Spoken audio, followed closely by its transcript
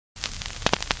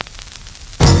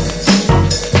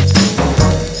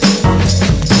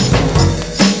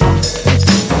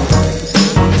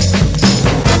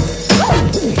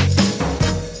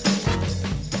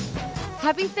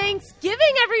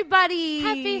everybody.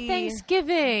 Happy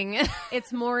Thanksgiving.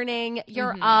 It's morning.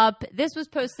 You're up. This was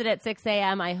posted at 6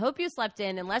 a.m. I hope you slept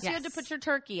in, unless you had to put your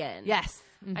turkey in. Yes.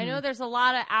 I know there's a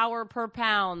lot of hour per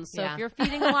pound, so if you're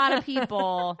feeding a lot of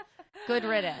people, good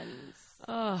riddance.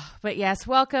 Oh, but yes,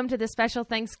 welcome to the special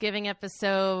Thanksgiving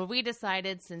episode. We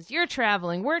decided since you're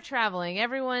traveling, we're traveling,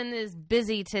 everyone is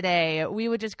busy today, we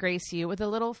would just grace you with a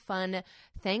little fun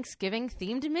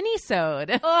Thanksgiving-themed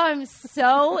mini-sode. Oh, I'm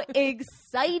so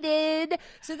excited.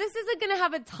 So this isn't going to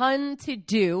have a ton to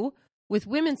do with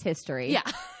women's history. Yeah.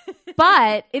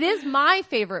 But it is my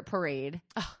favorite parade.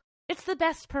 Oh, it's the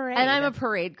best parade. And I'm a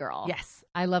parade girl. Yes,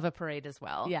 I love a parade as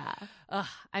well. Yeah.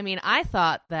 I mean, I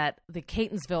thought that the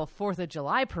Catonsville 4th of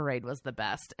July parade was the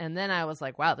best. And then I was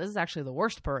like, wow, this is actually the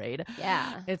worst parade.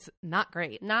 Yeah. It's not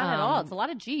great. Not at all. It's a lot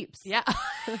of Jeeps. Yeah.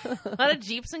 A lot of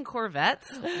Jeeps and Corvettes.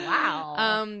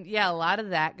 Wow. Yeah, a lot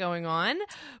of that going on.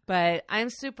 But I'm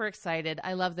super excited.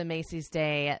 I love the Macy's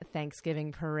Day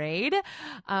Thanksgiving parade.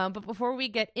 But before we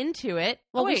get into it.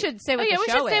 Well, we should say what the show is.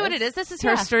 We should say what it is. This is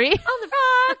Herstory. On the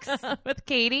rocks. With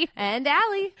Katie. And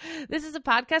Allie. This is a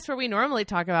podcast where we normally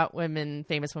talk about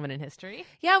famous women in history.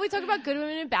 Yeah, we talk about good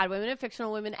women and bad women and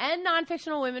fictional women and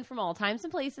non-fictional women from all times and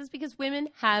places because women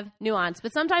have nuance.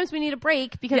 But sometimes we need a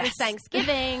break because it's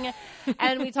Thanksgiving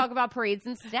and we talk about parades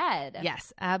instead.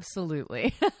 Yes,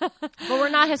 absolutely. But we're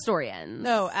not historians.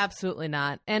 No, absolutely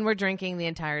not. And we're drinking the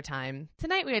entire time.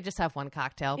 Tonight we just have one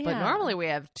cocktail, but normally we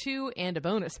have two and a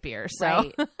bonus beer. So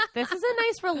right. This is a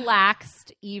nice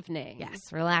relaxed evening.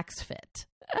 Yes, relax fit.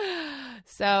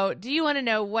 So, do you want to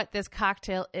know what this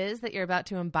cocktail is that you're about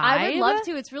to imbibe? I would love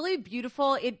to. It's really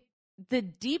beautiful. The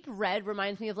deep red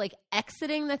reminds me of like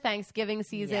exiting the Thanksgiving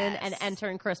season and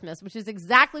entering Christmas, which is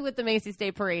exactly what the Macy's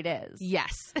Day Parade is.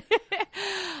 Yes.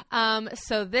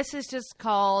 So this is just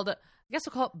called, I guess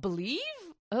we'll call it Believe?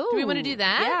 Oh, do we want to do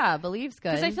that? Yeah, Believe's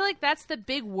good. Because I feel like that's the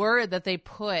big word that they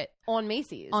put on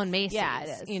Macy's. Yeah,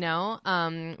 it is. You know,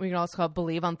 we can also call it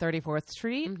Believe on 34th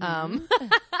Street.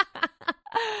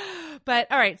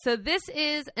 But all right, so this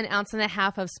is 1.5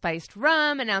 ounces of spiced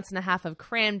rum, 1.5 ounces of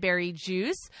cranberry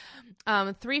juice,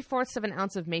 3/4 of an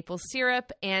ounce of maple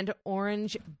syrup, and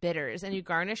orange bitters. And you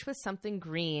garnish with something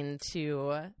green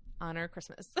to honor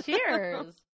Christmas.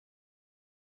 Cheers.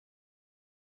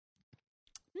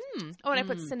 Oh, and I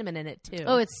put cinnamon in it too.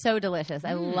 Oh, it's so delicious.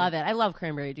 I love it. I love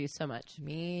cranberry juice so much.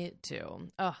 Me too.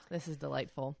 Oh, this is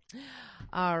delightful.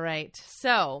 All right.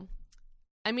 So,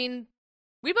 I mean,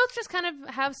 we both just kind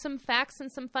of have some facts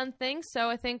and some fun things. So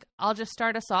I think I'll just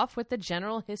start us off with the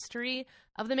general history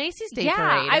of the Macy's Day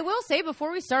Parade. I will say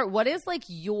before we start, what is like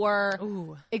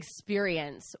your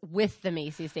experience with the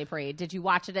Macy's Day Parade? Did you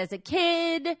watch it as a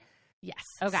kid? Yes.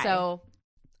 Okay. So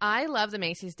I love the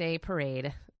Macy's Day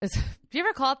Parade. Do you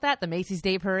ever call it that? The Macy's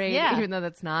Day Parade? Yeah. Even though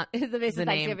that's not the Macy's the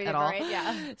name Thanksgiving at all. Parade.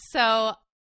 Yeah. So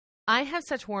I have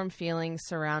such warm feelings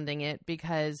surrounding it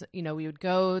because, you know, we would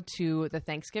go to the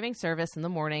Thanksgiving service in the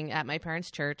morning at my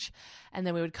parents' church, and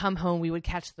then we would come home, we would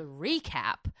catch the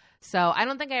recap. So I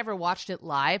don't think I ever watched it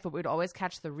live, but we'd always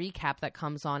catch the recap that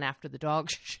comes on after the dog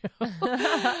show.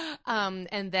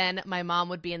 And then my mom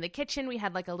would be in the kitchen. We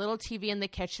had like a little TV in the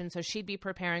kitchen, so she'd be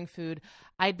preparing food.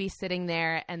 I'd be sitting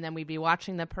there, and then we'd be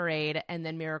watching the parade, and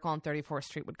then Miracle on 34th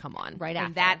Street would come on. Right after.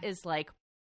 And that is like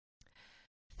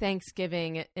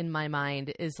Thanksgiving in my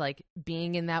mind is like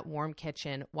being in that warm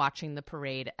kitchen watching the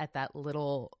parade at that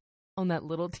little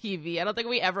TV. I don't think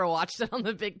we ever watched it on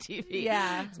the big TV.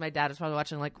 Yeah. My dad was probably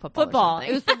watching like football.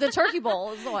 It was the Turkey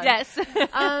Bowl is the one. Yes.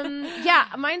 Yeah,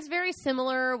 mine's very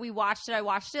similar. I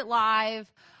watched it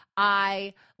live.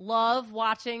 I love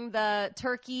watching the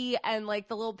turkey and like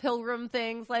the little pilgrim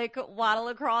things like waddle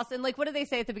across and like what do they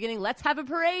say at the beginning? Let's have a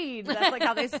parade. That's like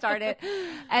how they start it.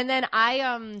 And then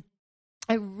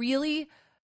I really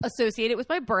associate it with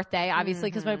my birthday, obviously,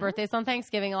 because my birthday's on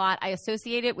Thanksgiving a lot. I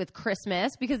associate it with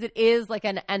Christmas because it is like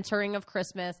an entering of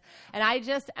Christmas. And I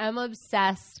just am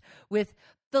obsessed with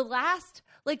the last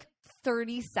like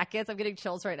 30 seconds. I'm getting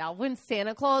chills right now. When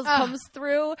Santa Claus comes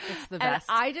through. It's the best.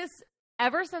 And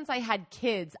ever since I had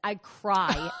kids, I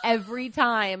cry every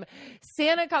time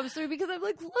Santa comes through because I'm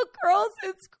like, look, girls,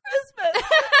 it's Christmas.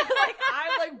 Like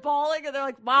I'm like bawling and they're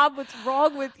like, Mom, what's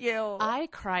wrong with you? I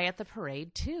cry at the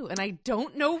parade too, and I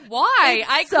don't know why.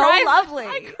 It's so lovely.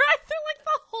 I cry through like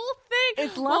the whole thing.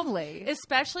 It's lovely. Well,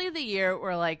 especially the year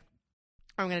where like,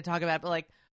 I'm going to talk about it, but like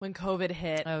when COVID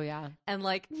hit. Oh, yeah. And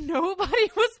like nobody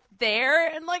was there.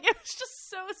 And like it was just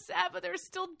so sad, but they were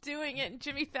still doing it. And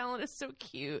Jimmy Fallon is so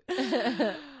cute.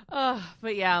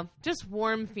 But yeah, just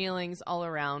warm feelings all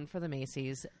around for the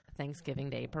Macy's Thanksgiving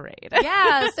Day Parade.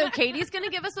 Yeah. So Katie's going to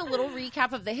give us a little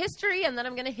recap of the history, and then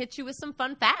I'm going to hit you with some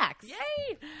fun facts.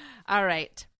 Yay. All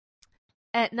right.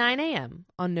 At 9 a.m.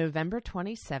 on November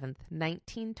 27th,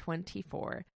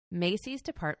 1924, Macy's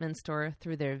department store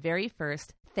threw their very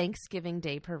first Thanksgiving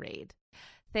Day parade.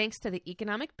 Thanks to the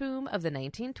economic boom of the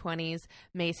 1920s,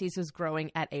 Macy's was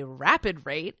growing at a rapid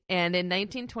rate, and in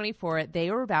 1924,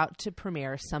 they were about to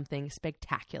premiere something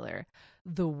spectacular,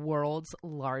 the world's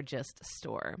largest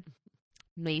store.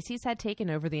 Macy's had taken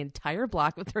over the entire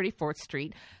block of 34th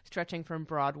Street, stretching from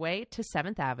Broadway to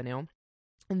 7th Avenue,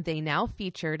 and they now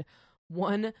featured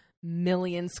 1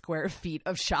 million square feet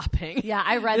of shopping. Yeah,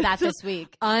 I read that this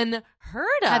week. Unheard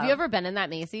of. Have you ever been in that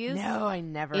Macy's? No, I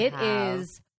never It have.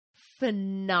 is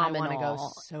phenomenal. I want to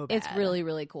go so bad. It's really,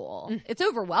 really cool. It's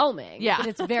overwhelming. Yeah. But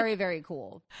it's very, very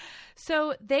cool.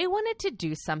 So they wanted to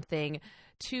do something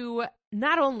to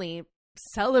not only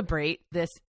celebrate this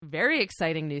very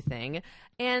exciting new thing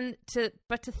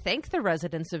but to thank the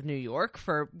residents of New York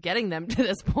for getting them to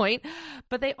this point,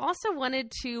 but they also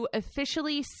wanted to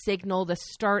officially signal the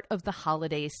start of the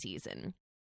holiday season.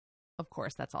 Of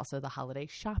course, that's also the holiday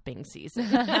shopping season.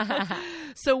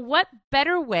 So what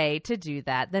better way to do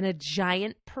that than a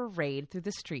giant parade through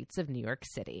the streets of New York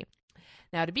City?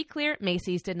 Now, to be clear,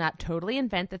 Macy's did not totally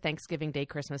invent the Thanksgiving Day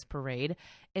Christmas parade.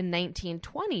 In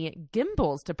 1920,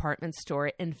 Gimbel's department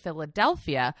store in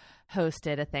Philadelphia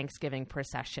hosted a Thanksgiving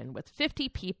procession with 50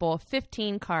 people,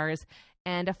 15 cars,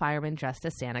 and a fireman dressed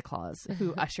as Santa Claus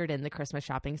who ushered in the Christmas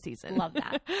shopping season. Love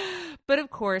that. But of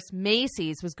course,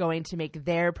 Macy's was going to make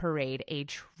their parade a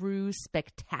true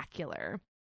spectacular.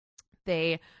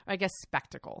 I guess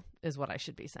spectacle is what I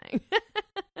should be saying.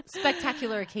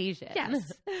 Spectacular occasion.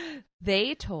 Yes.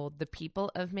 They told the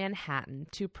people of Manhattan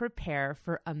to prepare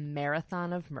for a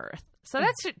marathon of mirth. So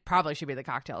that probably should be the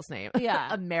cocktail's name.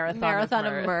 Yeah. A marathon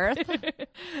of mirth.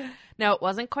 Now, it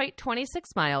wasn't quite 26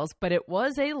 miles, but it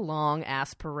was a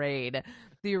long-ass parade.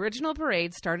 The original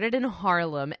parade started in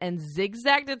Harlem and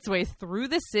zigzagged its way through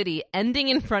the city, ending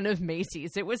in front of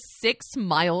Macy's. It was 6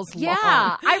 miles long.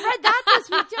 Yeah, I read that this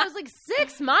week too. I was like,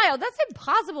 6 miles? That's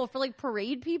impossible for like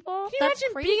parade people. Can you That's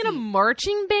imagine crazy. being in a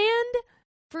marching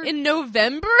band in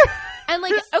November? And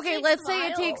like, For okay, 6 let's say it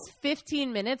miles. takes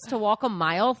 15 minutes to walk a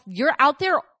mile. You're out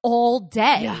there all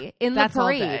day in the That's all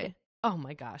parade. day. Oh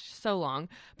my gosh, so long.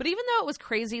 But even though it was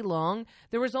crazy long,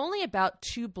 there was only about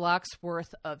 2 blocks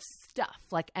worth of stuff,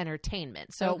 like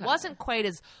entertainment. So Okay. it wasn't quite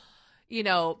as,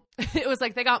 it was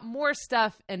like they got more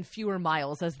stuff and fewer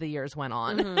miles as the years went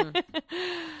on.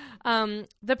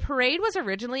 The parade was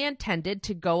originally intended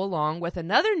to go along with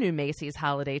another new Macy's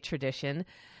holiday tradition,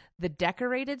 the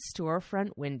decorated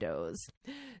storefront windows.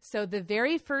 So the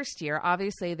very first year,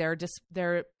 obviously,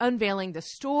 they're unveiling the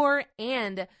store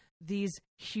and these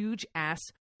huge ass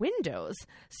windows.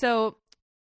 So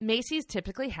Macy's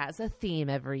typically has a theme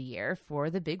every year for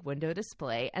the big window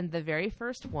display, and the very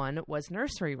first one was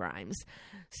nursery rhymes.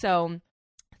 So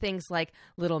things like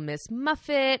Little Miss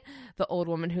Muffet, The Old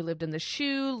Woman Who Lived in the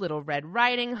Shoe, Little Red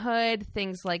Riding Hood,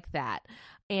 things like that.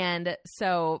 And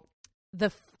so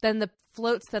then the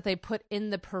floats that they put in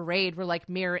the parade were like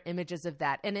mirror images of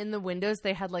that. And in the windows,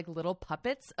 they had like little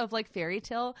puppets of like fairy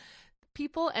tale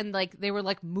people, and like they were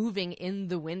like moving in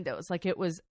the windows. Like it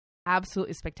was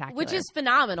absolutely spectacular. Which is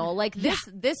phenomenal. Like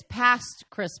this past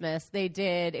Christmas,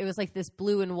 it was like this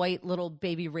blue and white little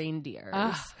baby reindeers.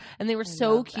 And they were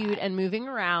so cute and moving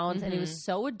around, and it was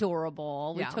so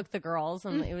adorable. We took the girls,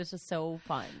 and it was just so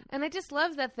fun. And I just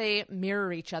love that they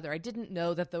mirror each other. I didn't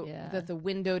know that the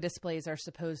window displays are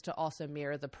supposed to also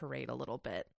mirror the parade a little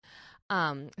bit.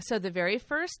 So the very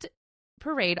first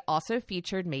parade also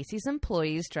featured Macy's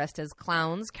employees dressed as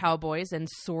clowns, cowboys, and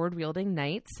sword-wielding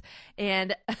knights.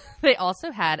 And they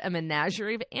also had a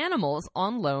menagerie of animals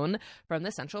on loan from the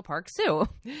Central Park Zoo,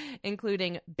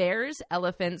 including bears,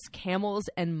 elephants, camels,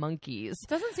 and monkeys.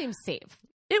 Doesn't seem safe.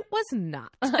 It was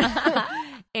not.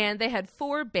 And they had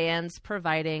 4 bands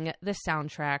providing the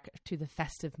soundtrack to the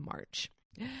festive march.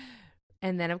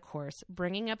 And then, of course,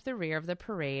 bringing up the rear of the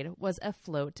parade was a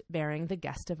float bearing the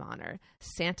guest of honor,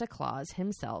 Santa Claus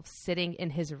himself, sitting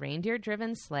in his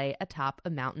reindeer-driven sleigh atop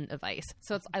a mountain of ice.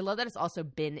 So I love that it's also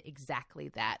been exactly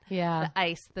that. Yeah. The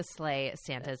ice, the sleigh,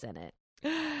 Santa's in it.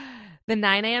 The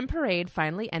 9 a.m. parade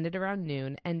finally ended around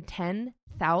noon, and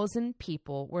 10,000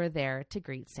 people were there to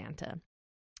greet Santa.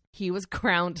 He was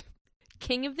crowned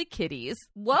King of the Kitties,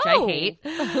 Whoa. which I hate.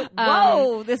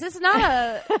 Whoa, this is not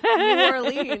a New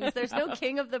Orleans. There's no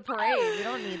king of the parade. We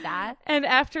don't need that. And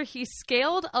after he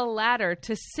scaled a ladder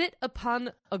to sit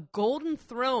upon a golden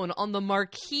throne on the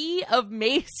Marquis of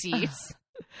Macy's,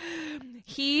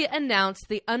 he announced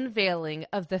the unveiling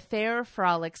of the Fair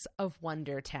Frolics of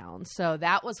Wondertown. So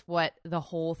that was what the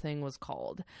whole thing was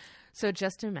called. So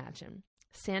just imagine,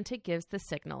 Santa gives the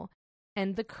signal,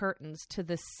 and the curtains to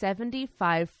the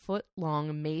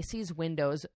 75-foot-long Macy's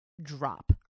windows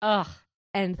drop. Ugh.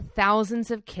 And thousands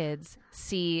of kids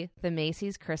see the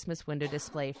Macy's Christmas window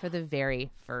display for the very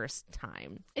first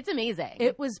time. It's amazing.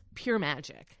 It was pure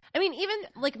magic. I mean, even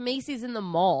like Macy's in the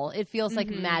mall, it feels like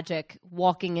magic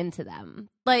walking into them.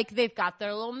 Like they've got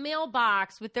their little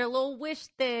mailbox with their little wish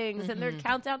things and their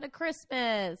countdown to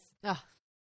Christmas. Ugh.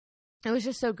 It was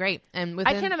just so great. And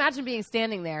I can't imagine being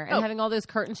standing there and having all those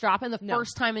curtains drop and the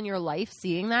first time in your life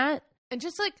seeing that. And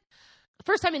just like,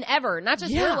 first time in ever, not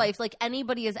just your life, like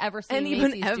anybody has ever seen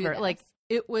Macy's do this. Like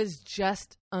it was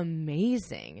just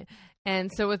amazing.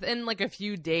 And so within like a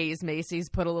few days, Macy's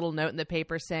put a little note in the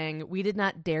paper saying, "We did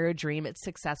not dare dream its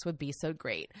success would be so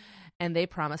great." And they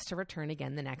promised to return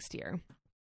again the next year.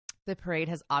 The parade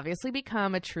has obviously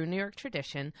become a true New York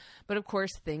tradition, but of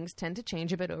course things tend to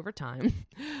change a bit over time.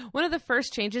 One of the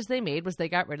first changes they made was they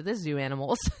got rid of the zoo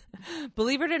animals.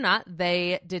 Believe it or not,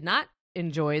 they did not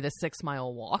enjoy the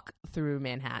 6-mile walk through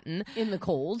Manhattan in the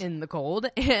cold. And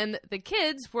the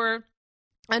kids were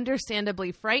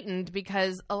understandably frightened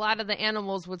because a lot of the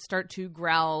animals would start to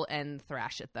growl and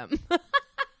thrash at them.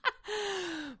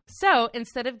 So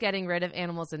instead of getting rid of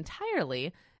animals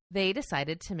entirely, they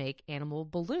decided to make animal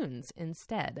balloons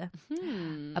instead.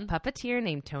 A puppeteer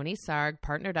named Tony Sarg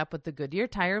partnered up with the Goodyear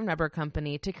Tire and Rubber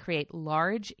Company to create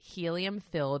large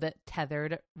helium-filled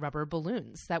tethered rubber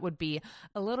balloons that would be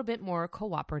a little bit more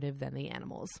cooperative than the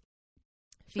animals.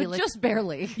 But just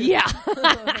barely. Yeah.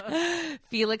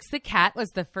 Felix the cat was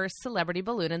the first celebrity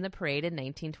balloon in the parade in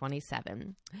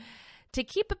 1927. To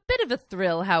keep a bit of a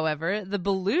thrill, however, the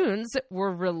balloons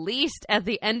were released at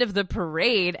the end of the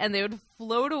parade, and they would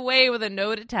float away with a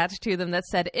note attached to them that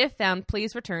said, "If found,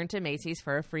 please return to Macy's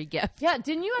for a free gift." Yeah,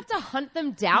 didn't you have to hunt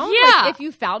them down? Yeah. Like, if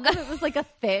you found them, it was like a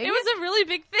thing? It was a really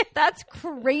big thing. That's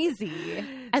crazy.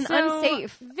 And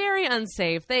unsafe. Very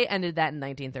unsafe. They ended that in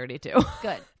 1932.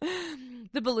 Good.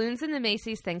 The balloons in the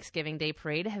Macy's Thanksgiving Day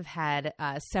Parade have had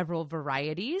several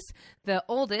varieties. The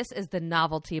oldest is the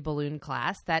novelty balloon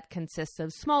class that consists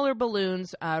of smaller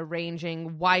balloons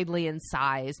ranging widely in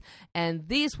size, and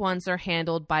these ones are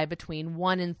handled by between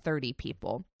 1 and 30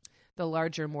 people. The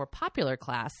larger, more popular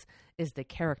class is the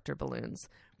character balloons,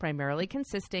 primarily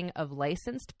consisting of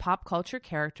licensed pop culture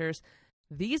characters.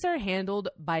 These are handled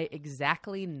by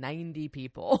exactly 90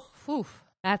 people. Oof.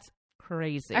 That's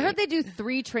crazy. I heard they do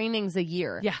 3 trainings a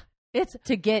year. Yeah. It's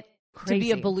to get crazy. to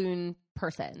be a balloon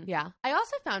person. Yeah. I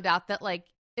also found out that like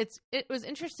it was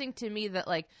interesting to me that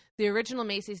like the original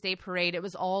Macy's Day Parade, it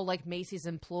was all like Macy's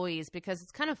employees, because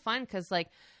it's kind of fun because like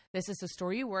this is the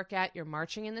store you work at, you're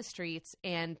marching in the streets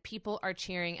and people are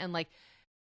cheering, and like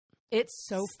it's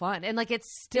so fun. And like it's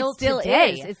still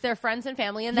today. Is. It's their friends and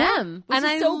family and them. Which and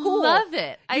is I so cool. love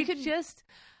it.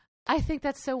 I think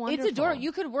that's so wonderful. It's adorable.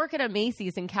 You could work at a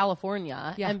Macy's in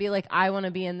California and be like, "I want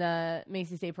to be in the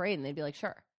Macy's Day Parade," and they'd be like,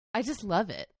 "Sure." I just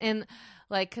love it. And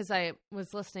like, because I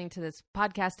was listening to this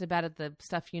podcast about it, the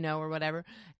stuff you know or whatever,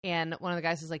 and one of the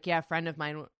guys was like, "Yeah, a friend of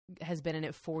mine has been in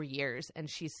it 4 years," and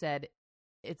she said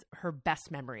it's her best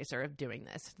memories are of doing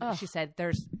this. Oh. She said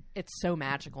it's so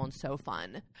magical and so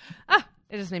fun.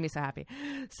 It just made me so happy.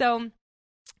 So,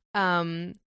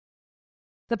 the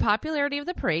popularity of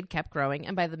the parade kept growing,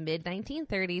 and by the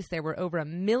mid-1930s, there were over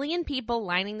 1 million people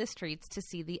lining the streets to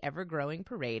see the ever-growing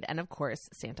parade and, of course,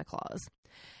 Santa Claus.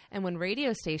 And when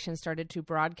radio stations started to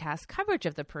broadcast coverage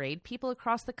of the parade, people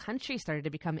across the country started to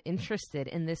become interested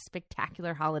in this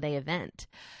spectacular holiday event.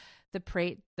 The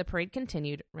parade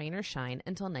continued, rain or shine,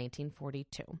 until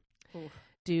 1942. Oof.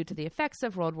 Due to the effects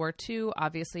of World War II,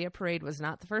 obviously a parade was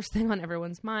not the first thing on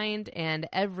everyone's mind, and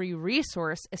every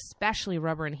resource, especially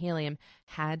rubber and helium,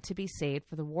 had to be saved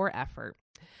for the war effort.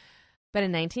 But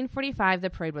in 1945,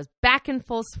 the parade was back in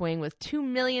full swing with 2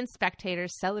 million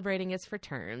spectators celebrating its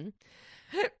return.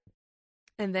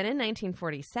 And then in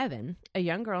 1947, a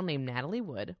young girl named Natalie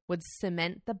Wood would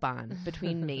cement the bond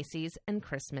between Macy's and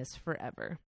Christmas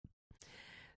forever.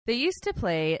 They used to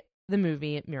play the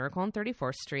movie Miracle on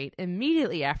 34th Street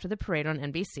immediately after the parade on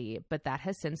NBC, but that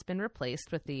has since been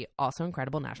replaced with the also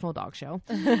incredible National Dog Show.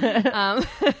 But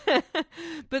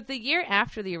the year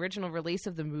after the original release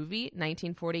of the movie,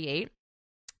 1948,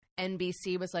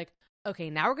 NBC was like, okay,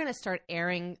 now we're going to start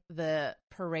airing the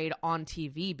parade on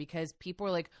TV because people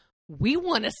were like, we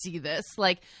want to see this.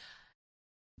 Like,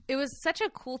 it was such a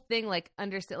cool thing, like,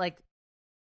 understand, like,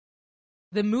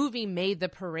 the movie made the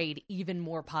parade even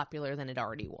more popular than it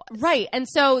already was. Right. And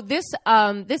so this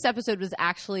episode was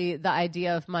actually the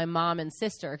idea of my mom and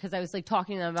sister, because I was like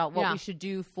talking to them about what we should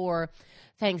do for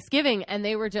Thanksgiving, and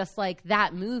they were just like,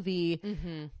 that movie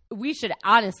we should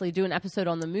honestly do an episode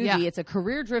on the movie. Yeah. It's a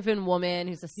career-driven woman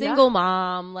who's a single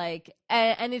mom, like,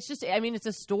 and it's just, I mean, it's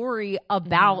a story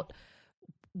about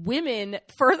women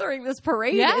furthering this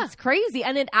parade. Yeah. It's crazy,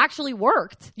 and it actually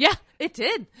worked. Yeah, it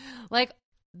did. Like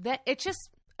that. It just,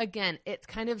 again, it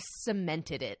kind of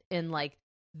cemented it in like,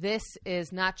 this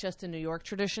is not just a New York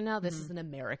tradition now. This is an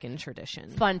American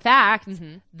tradition. Fun fact: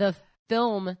 the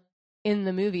film in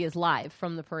the movie is live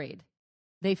from the parade.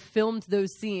 They filmed those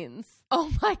scenes.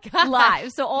 Oh my God.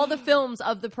 Live. So all the films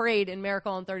of the parade in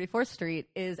Miracle on 34th Street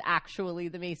is actually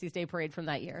the Macy's Day Parade from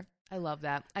that year. I love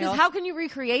that. Because how can you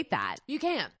recreate that? You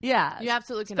can't. Yeah. You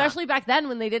absolutely cannot. Especially back then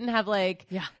when they didn't have like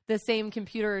Yeah. the same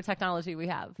computer technology we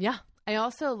have. Yeah. I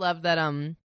also love that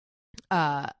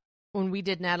when we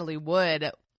did Natalie Wood,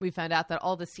 we found out that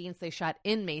all the scenes they shot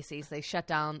in Macy's, they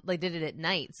did it at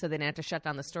night, so they didn't have to shut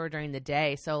down the store during the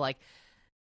day. So like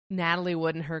Natalie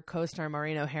Wood and her co-star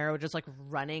Maureen O'Hara were just like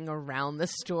running around the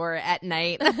store at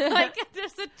night. Like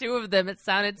just the two of them. It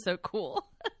sounded so cool.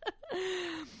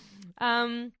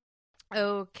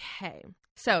 Okay.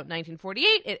 So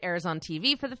 1948, it airs on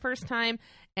TV for the first time.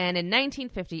 And in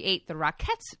 1958, the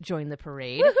Rockettes joined the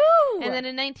parade. Woohoo! And then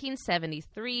in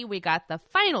 1973, we got the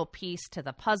final piece to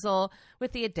the puzzle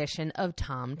with the addition of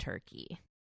Tom Turkey.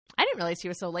 I didn't realize he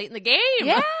was so late in the game.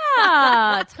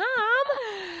 Yeah, Tom.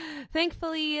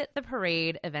 Thankfully, the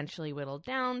parade eventually whittled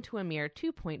down to a mere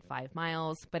 2.5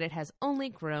 miles, but it has only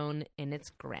grown in its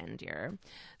grandeur.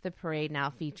 The parade now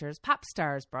features pop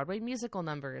stars, Broadway musical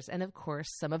numbers, and of course,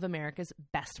 some of America's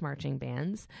best marching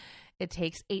bands. It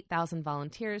takes 8,000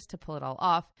 volunteers to pull it all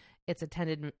off. It's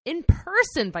attended in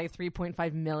person by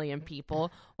 3.5 million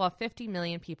people, while 50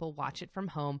 million people watch it from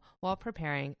home while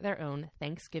preparing their own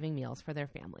Thanksgiving meals for their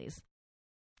families.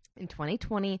 In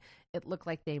 2020, it looked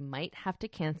like they might have to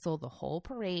cancel the whole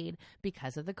parade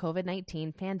because of the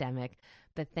COVID-19 pandemic,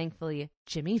 but thankfully,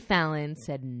 Jimmy Fallon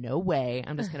said, no way,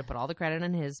 I'm just going to put all the credit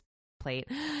on his plate,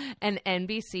 and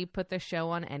NBC put the show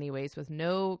on anyways with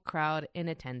no crowd in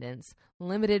attendance,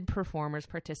 limited performers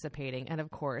participating, and of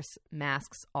course,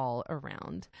 masks all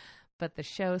around. But the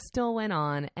show still went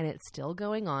on, and it's still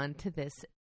going on to this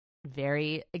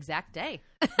very exact day.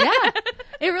 Yeah.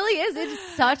 It really is.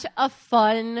 It's such a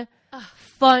fun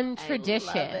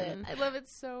tradition. I love it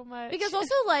so much. Because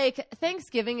also, like,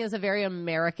 Thanksgiving is a very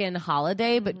American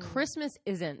holiday, but Christmas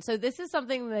isn't. So this is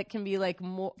something that can be, like,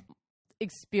 more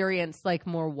experienced, like,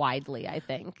 more widely, I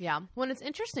think. Yeah. Well, it's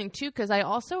interesting, too, because I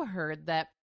also heard that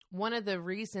one of the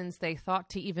reasons they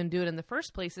thought to even do it in the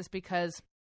first place is because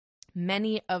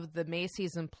many of the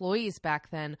Macy's employees back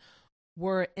then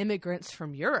were immigrants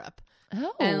from Europe.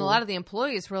 Oh. And a lot of the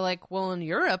employees were like, well, in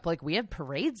Europe, like, we have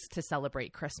parades to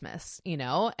celebrate Christmas, you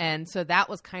know? And so that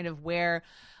was kind of where,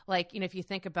 like, you know, if you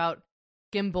think about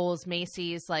Gimbel's,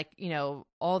 Macy's, like, you know,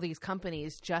 all these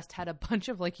companies just had a bunch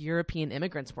of, like, European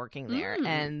immigrants working there.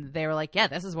 And they were like, yeah,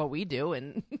 this is what we do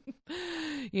in,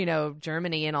 you know,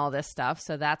 Germany and all this stuff.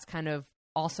 So that's kind of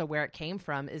also where it came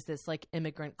from, is this like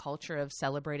immigrant culture of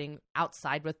celebrating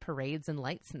outside with parades and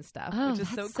lights and stuff, which is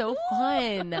so cool.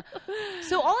 Fun.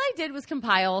 So all I did was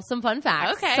compile some fun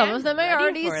facts. Okay, Some of them I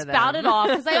already spouted off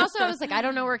because I was like, I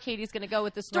don't know where Katie's going to go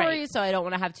with the story, Right. so I don't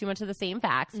want to have too much of the same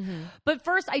facts. But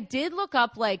first, I did look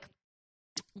up like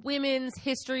women's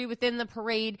history within the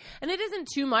parade, and it isn't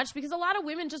too much because a lot of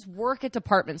women just work at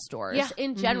department stores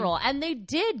in general, and they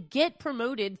did get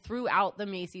promoted throughout the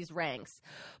Macy's ranks.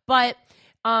 But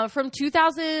from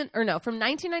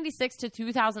 1996 to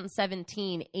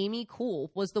 2017, Amy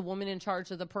Cool was the woman in charge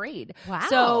of the parade. Wow.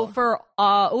 So for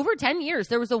over 10 years,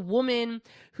 there was a woman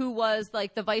who was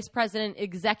like the vice president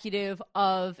executive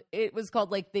of, it was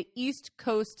called like the East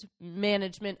Coast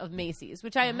Management of Macy's,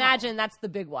 which I imagine that's the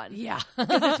big one. Yeah.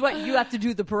 Because it's what you have to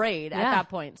do the parade at that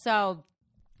point. So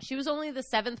she was only the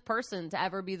 7th person to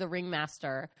ever be the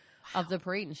ringmaster of the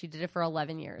parade, and she did it for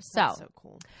 11 years. That's so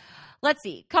cool. Let's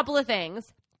see. Couple of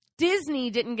things.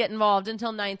 Disney didn't get involved until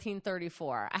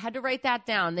 1934. I had to write that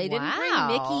down. They didn't bring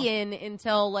Mickey in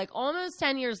until like almost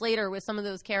 10 years later with some of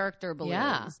those character balloons.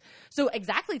 Yeah. So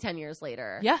exactly 10 years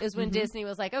later is when Disney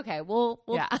was like, okay, we'll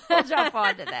jump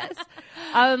onto this.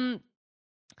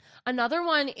 Another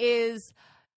one is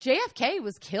JFK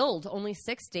was killed only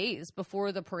 6 days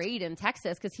before the parade in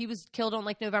Texas because he was killed on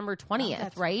like November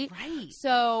 20th, right? Right.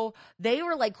 So they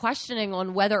were like questioning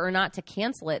on whether or not to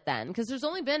cancel it then, because there's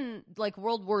only been like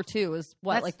World War II is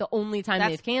like the only time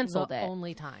they've canceled it.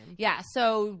 Only time. Yeah.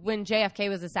 So when JFK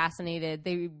was assassinated,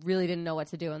 they really didn't know what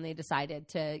to do, and they decided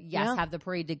to have the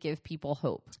parade to give people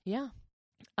hope. Yeah.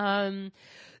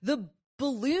 The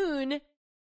balloon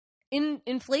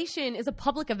inflation is a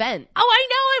public event. Oh, I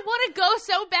know. I want to go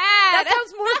so bad. That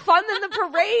sounds more fun than the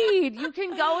parade. You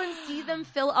can go and see them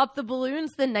fill up the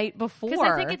balloons the night before. Because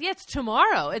I think it's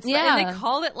tomorrow. And they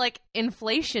call it like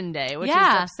Inflation Day, which is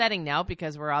upsetting now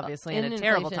because we're obviously in a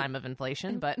terrible time of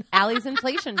inflation. But Allie's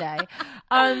Inflation Day.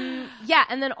 Yeah,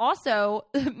 and then also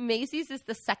Macy's is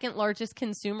the second largest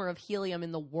consumer of helium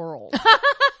in the world.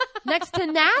 Next to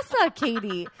NASA,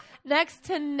 Katie. Next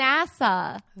to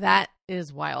NASA. That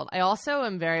is wild. I also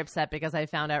am very upset because I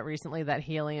found out recently that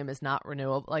helium is not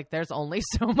renewable. Like, there's only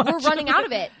so much. We're running out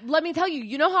of it. Let me tell you,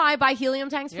 you know how I buy helium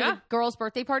tanks for the girls'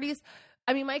 birthday parties?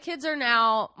 I mean, my kids are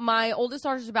now, my oldest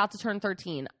daughter's about to turn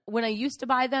 13. When I used to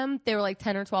buy them, they were like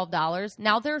 $10 or $12.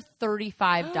 Now they're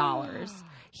 $35.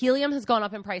 Helium has gone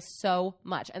up in price so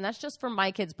much. And that's just for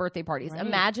my kids' birthday parties. Right.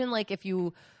 Imagine like if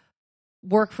you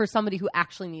work for somebody who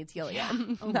actually needs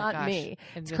helium. Oh not me.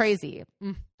 It's crazy.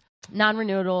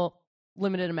 Non-renewable,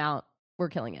 limited amount. We're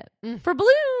killing it. For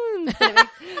balloons.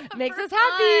 Makes us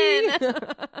happy.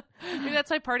 Maybe that's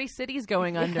why Party City's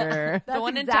going under. The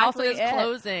one exactly in Taos is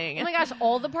closing. Oh my gosh,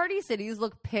 all the Party Cities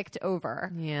look picked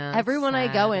over. Yeah. Everyone I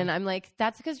go in, I'm like,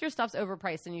 that's because your stuff's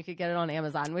overpriced and you could get it on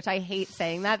Amazon, which I hate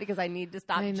saying that because I need to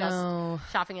stop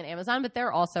just shopping at Amazon, but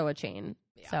they're also a chain.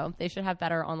 Yeah. So they should have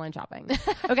better online shopping.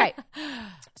 Okay.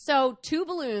 So 2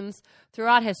 balloons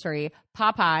throughout history,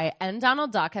 Popeye and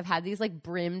Donald Duck have had these like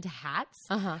brimmed hats.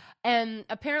 And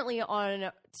apparently on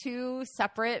 2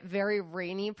 separate, very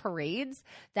rainy parades,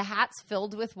 the hats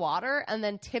filled with water and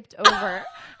then tipped over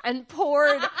and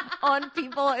poured on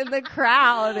people in the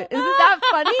crowd. Isn't that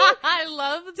funny? I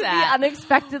love that. To be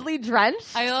unexpectedly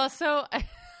drenched. I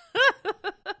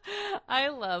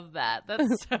love that.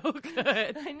 That's so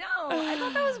good. I know. I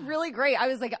thought that was really great. I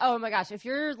was like, oh my gosh, if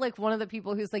you're like one of the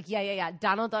people who's like, yeah,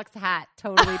 Donald Duck's hat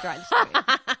totally drenched me.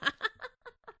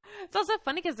 It's also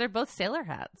funny because they're both sailor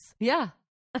hats. Yeah.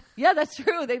 Yeah, that's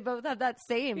true. They both have that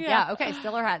same. Yeah. Okay.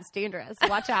 Sailor hat's dangerous.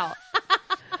 Watch out.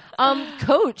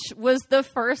 Coach was the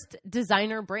first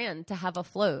designer brand to have a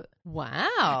float.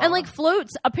 Wow. And like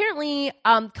floats, apparently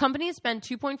companies spend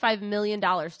 $2.5 million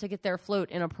to get their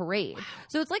float in a parade. Wow.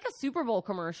 So it's like a Super Bowl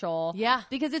commercial. Yeah.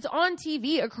 Because it's on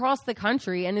TV across the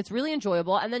country and it's really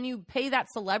enjoyable. And then you pay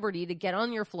that celebrity to get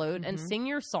on your float and sing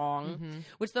your song,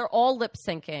 which they're all lip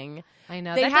syncing. I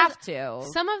know. They have to.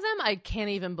 Some of them, I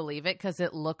can't even believe it because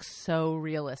it looks so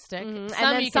realistic. And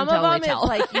then some of them, it's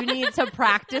like you need to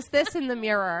practice this in the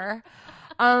mirror.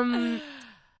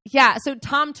 Yeah, so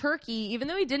Tom Turkey, even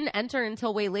though he didn't enter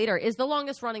until way later, is the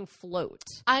longest running float.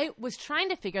 I was trying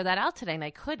to figure that out today and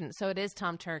I couldn't. So it is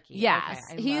Tom Turkey. Yes,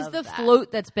 okay, he's the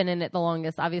float that's been in it the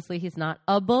longest. Obviously, he's not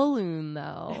a balloon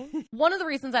though. One of the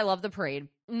reasons I love the parade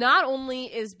not only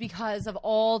is because of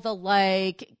all the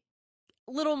like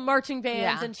little marching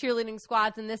bands and cheerleading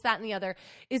squads and this, that, and the other,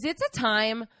 is it's a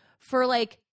time for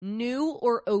like new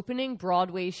or opening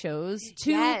Broadway shows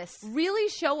to really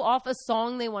show off a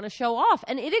song they want to show off.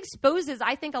 And it exposes,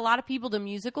 I think, a lot of people to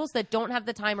musicals that don't have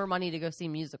the time or money to go see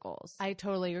musicals. I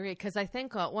totally agree. Because I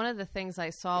think one of the things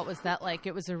I saw was that like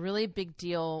it was a really big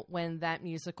deal when that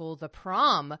musical, The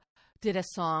Prom, did a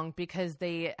song because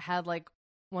they had like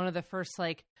one of the first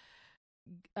like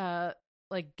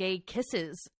gay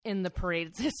kisses in the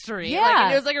parade's history. Yeah.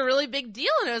 And it was like a really big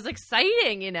deal and it was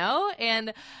exciting, you know?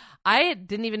 And I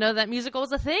didn't even know that musical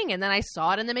was a thing. And then I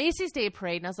saw it in the Macy's Day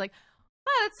Parade and I was like,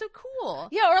 wow, that's so cool.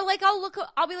 Yeah, or like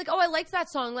I'll be like, oh, I liked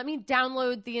that song. Let me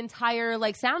download the entire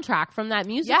like soundtrack from that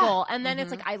musical. And then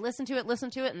it's like I listen to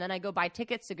it, and then I go buy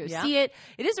tickets to go see it.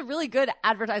 It is a really good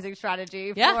advertising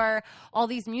strategy for all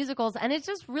these musicals. And it's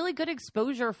just really good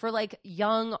exposure for like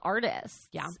young artists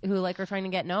who like are trying to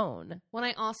get known. When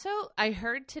I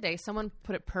heard today, someone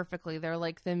put it perfectly. They're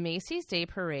like, the Macy's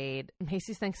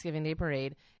Thanksgiving Day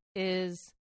Parade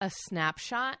is a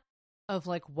snapshot of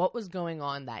like what was going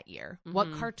on that year.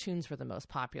 What cartoons were the most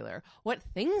popular? What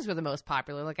things were the most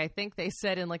popular? Like I think they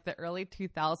said in like the early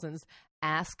 2000s,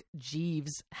 Ask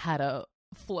Jeeves had a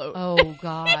float. Oh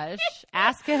gosh.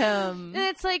 Ask him. And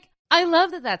it's like, I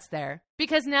love that that's there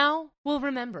because now we'll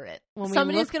remember it. When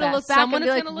somebody's going to look back and be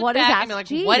like, what is Ask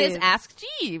Jeeves? What is Ask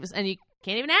Jeeves? And you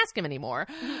can't even ask him anymore.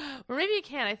 Or maybe you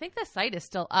can. I think the site is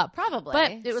still up. Probably.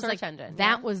 But it was Search like, engine.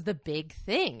 That was the big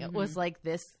thing. It was like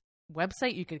this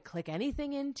website you could click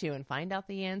anything into and find out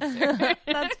the answer.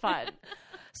 That's fun.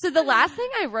 So the last thing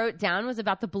I wrote down was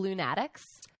about the Balloonatics,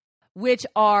 which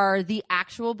are the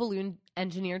actual balloon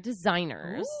engineer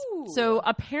designers. Ooh. So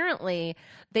apparently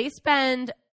they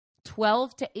spend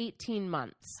 12 to 18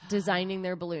 months designing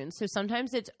their balloons. So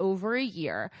sometimes it's over a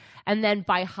year. And then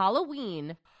by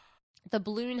Halloween, the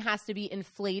balloon has to be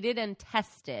inflated and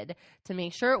tested to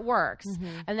make sure it works.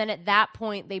 And then at that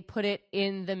point, they put it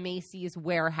in the Macy's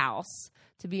warehouse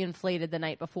to be inflated the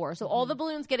night before. So all the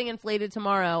balloons getting inflated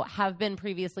tomorrow have been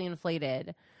previously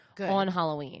inflated on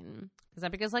Halloween. Is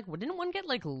that because, like, didn't one get,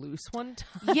 like, loose one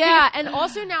time? Yeah, and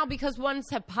also now because ones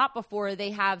have popped before,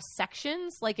 they have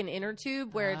sections, like an inner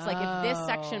tube, where it's like if this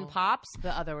section pops, the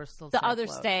other will still the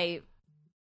others stay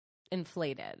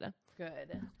inflated.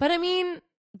 Good. But I mean,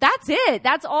 that's it.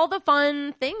 That's all the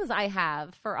fun things I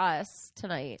have for us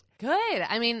tonight. Good.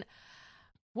 I mean,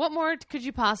 what more could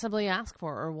you possibly ask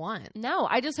for or want? No,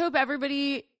 I just hope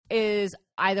everybody is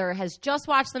either has just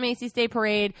watched the Macy's Day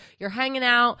Parade, you're hanging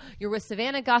out, you're with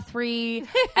Savannah Guthrie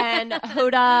and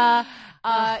Hoda.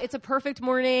 It's a perfect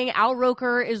morning. Al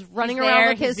Roker is running around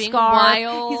with his scarf.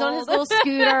 Wild. He's on his little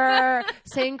scooter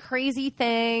saying crazy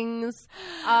things.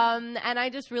 And I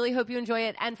just really hope you enjoy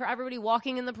it. And for everybody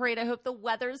walking in the parade, I hope the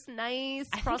weather's nice.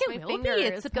 I Cross think it my will fingers. be.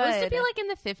 It's supposed to Good. be like in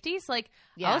the 50s. Like,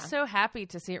 Yeah. I was so happy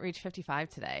to see it reach 55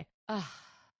 today.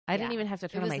 I didn't even have to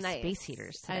turn on my space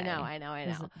heaters today. I know. It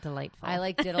was delightful.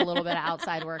 I did a little bit of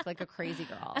outside work like a crazy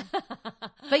girl.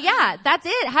 But yeah, that's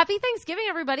it. Happy Thanksgiving,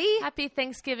 everybody. Happy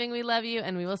Thanksgiving. We love you,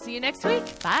 and we will see you next week.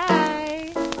 Bye.